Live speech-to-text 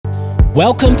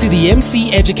Welcome to the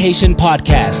MC Education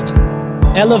Podcast.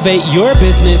 Elevate your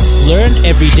business, learn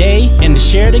every day, and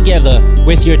share together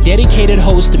with your dedicated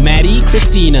host, Maddie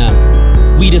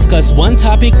Christina. We discuss one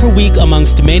topic per week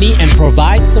amongst many and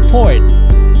provide support.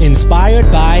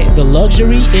 Inspired by the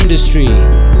luxury industry.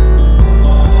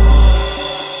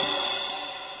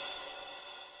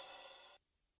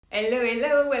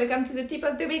 Hello, welcome to the tip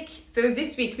of the week. So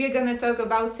this week we're gonna talk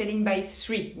about selling by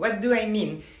three. What do I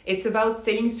mean? It's about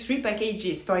selling three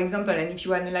packages, for example, and if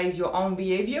you analyze your own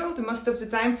behavior, the most of the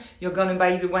time you're gonna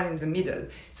buy the one in the middle.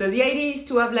 So the idea is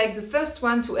to have like the first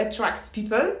one to attract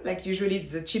people, like usually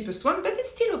it's the cheapest one, but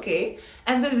it's still okay.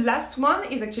 And the last one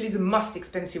is actually the most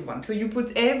expensive one. So you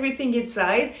put everything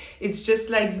inside, it's just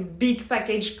like the big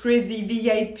package, crazy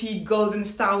VIP, golden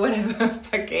star, whatever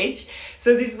package.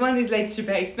 So this one is like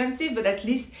super expensive, but at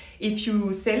least if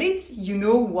you sell it, you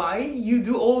know why you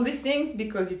do all these things,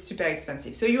 because it's super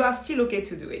expensive. So you are still okay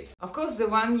to do it. Of course, the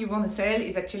one you want to sell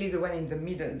is actually the one in the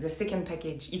middle, the second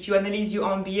package. If you analyze your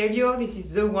own behavior, this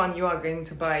is the one you are going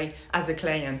to buy as a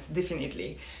client,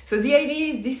 definitely. So the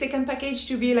idea is this second package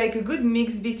to be like a good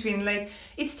mix between like,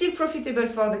 it's still profitable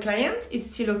for the client,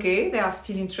 it's still okay, they are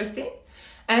still interesting.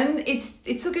 And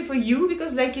it's okay for you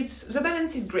because like the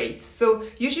balance is great. So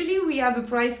usually we have a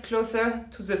price closer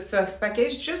to the first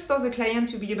package just for the client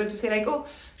to be able to say like, oh,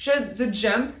 the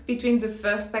jump between the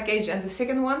first package and the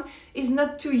second one is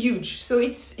not too huge. So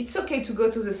it's okay to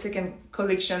go to the second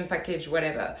collection package,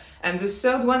 whatever. And the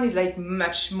third one is like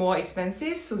much more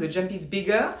expensive. So the jump is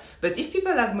bigger. But if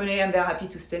people have money and they're happy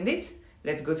to spend it,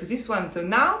 let's go to this one. So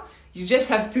now you just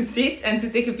have to sit and to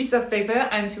take a piece of paper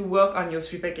and to work on your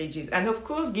three packages. And of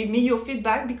course, give me your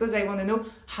feedback because I want to know,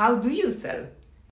 how do you sell?